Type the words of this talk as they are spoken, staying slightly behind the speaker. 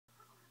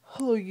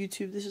Hello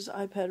YouTube, this is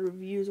iPad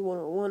Reviews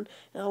 101,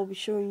 and I will be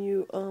showing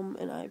you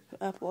an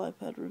Apple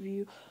iPad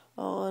review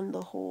on the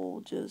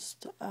whole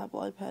just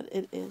Apple iPad.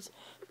 It is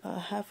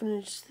half an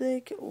inch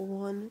thick,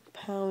 1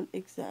 pound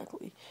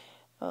exactly.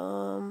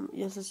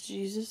 Yes, it's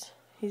Jesus.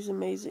 He's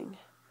amazing.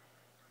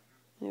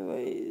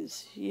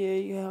 Anyways, yeah,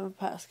 you have a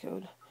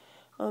passcode.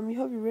 You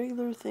have your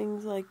regular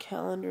things like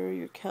calendar,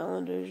 your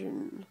calendars, your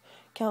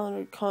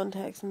calendar,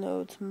 contacts,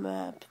 notes,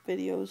 maps,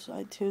 videos,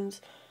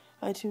 iTunes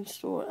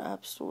Store,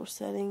 App Store,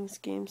 settings,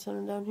 Game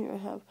Center. Down here I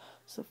have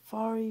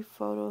Safari,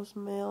 Photos,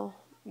 Mail,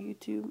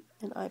 YouTube,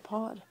 and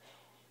iPod.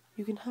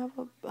 You can have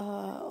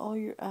all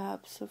your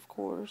apps, of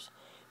course,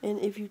 and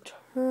if you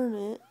turn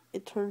it,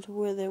 it turns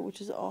with it,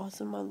 which is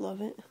awesome. I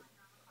love it.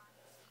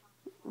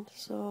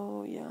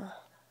 So yeah.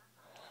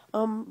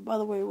 By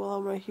the way, while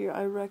I'm right here,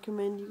 I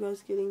recommend you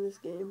guys getting this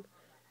game.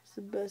 It's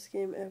the best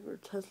game ever.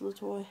 Tesla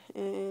Toy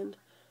and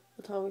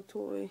Atomic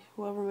Toy,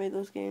 whoever made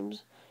those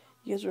games,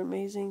 you guys are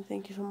amazing.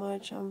 Thank you so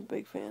much. I'm a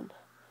big fan.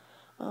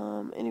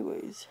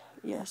 Anyways,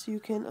 yes, you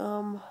can,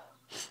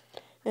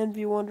 and if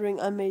you're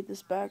wondering, I made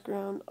this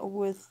background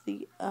with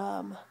the,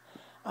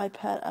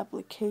 iPad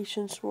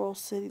application Swirl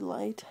City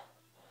Light.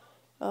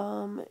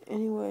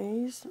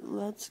 Anyways,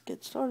 let's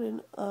get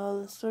started.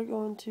 Let's start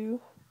going to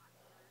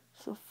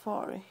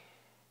Safari.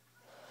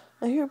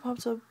 Now here it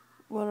pops up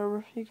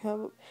whatever you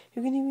can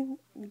even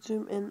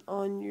zoom in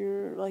on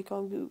your, like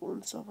on Google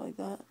and stuff like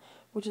that,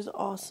 which is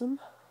awesome.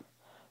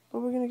 But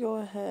we're gonna go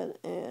ahead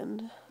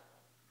and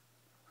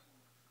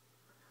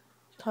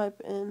type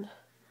in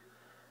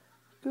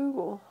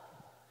Google.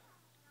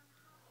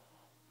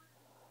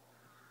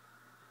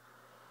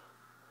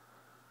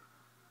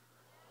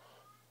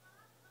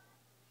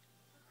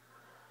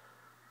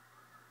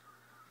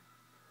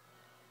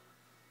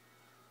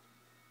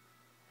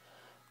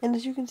 And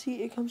as you can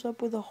see, it comes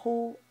up with a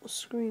whole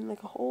screen,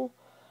 like a whole,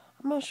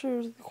 I'm not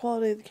sure the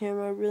quality of the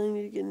camera. I really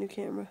need to get a new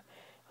camera.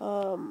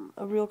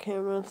 A real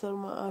camera instead of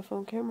my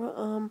iPhone camera.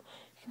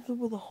 It comes up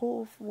with a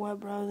whole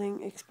web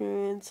browsing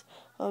experience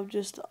of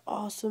just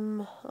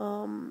awesome,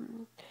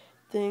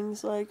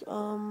 things like,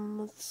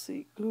 let's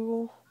see,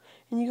 Google.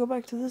 And you go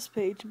back to this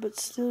page, but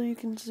still you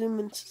can zoom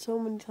in so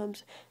many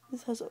times.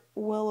 This has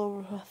well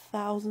over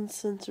 1,000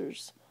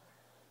 sensors.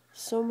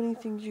 So many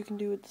things you can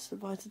do with this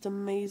device. It's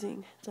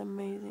amazing. It's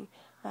amazing.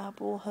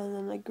 Apple has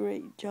done a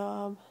great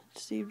job.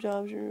 Steve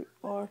Jobs, you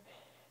are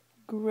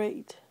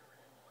great.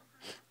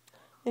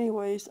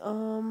 Anyways,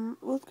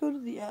 let's go to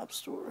the App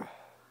Store.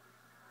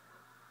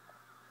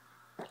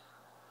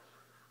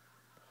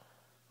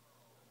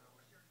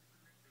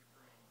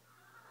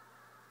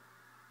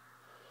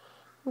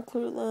 We'll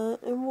clear that,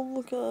 and we'll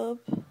look up.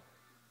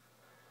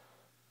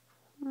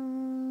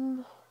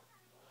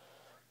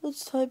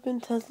 Let's type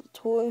in Tesla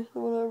Toy, the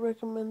one I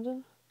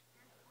recommended.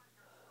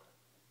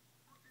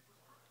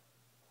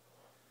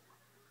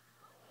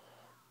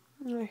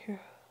 Right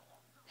here.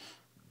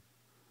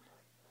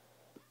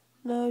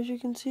 Now, as you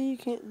can see, you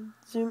can't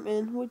zoom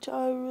in, which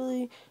I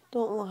really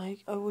don't like.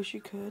 I wish you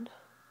could.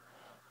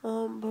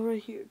 But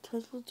right here,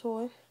 Tesla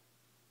Toy.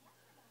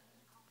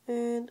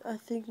 And I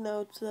think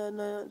now it's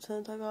 99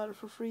 cents. I got it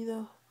for free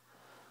though.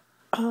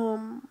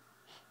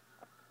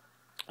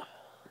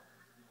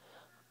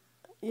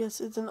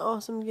 Yes, it's an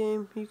awesome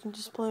game. You can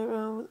just play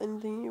around with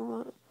anything you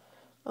want.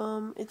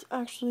 It's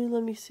actually,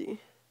 let me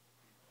see.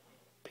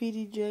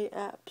 PDJ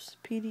apps.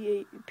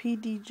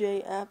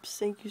 PDJ apps.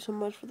 Thank you so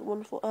much for the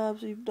wonderful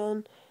apps you've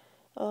done.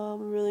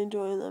 I'm really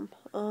enjoying them.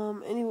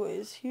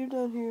 Anyways,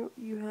 down here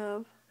you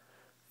have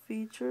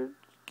featured,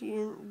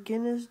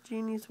 Guinness,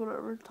 Genius,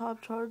 whatever,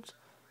 top charts,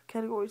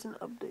 categories, and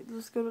updates.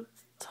 Let's go to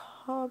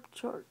top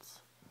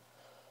charts.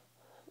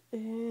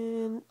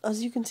 And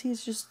as you can see,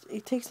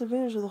 it takes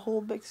advantage of the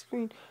whole big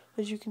screen.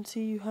 As you can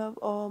see, you have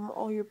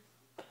all your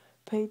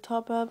paid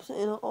top apps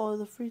and all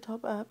the free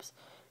top apps,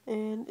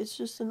 and it's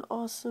just an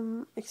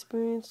awesome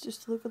experience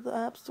just to look at the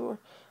App Store.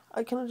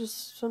 I kind of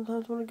just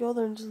sometimes want to go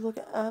there and just look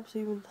at apps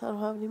even if I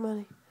don't have any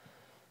money.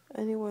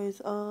 Anyways,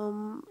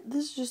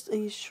 this is just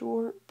a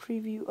short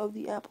preview of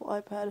the Apple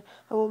iPad.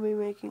 I will be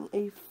making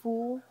a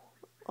full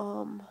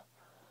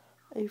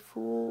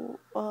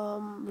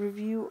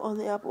review on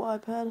the Apple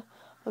iPad.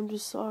 I'm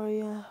just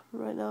sorry,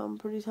 right now I'm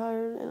pretty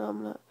tired and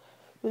I'm not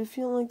really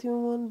feeling like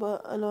doing one,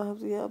 but I know I have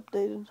to get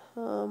updated.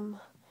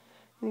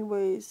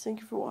 Anyways,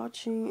 thank you for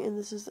watching, and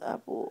this is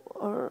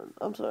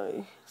I'm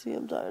sorry, see,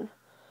 I'm tired.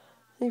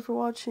 Thank you for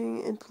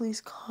watching, and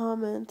please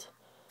comment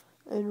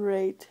and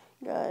rate,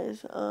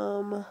 guys.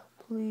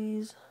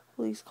 Please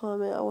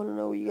comment. I want to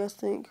know what you guys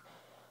think,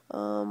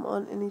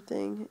 on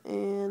anything,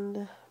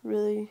 and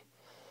really,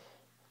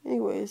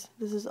 anyways,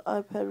 this is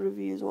iPad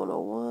Reviews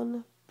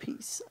 101.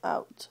 Peace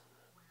out.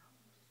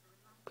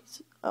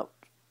 Peace out.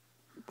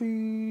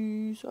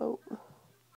 Peace out.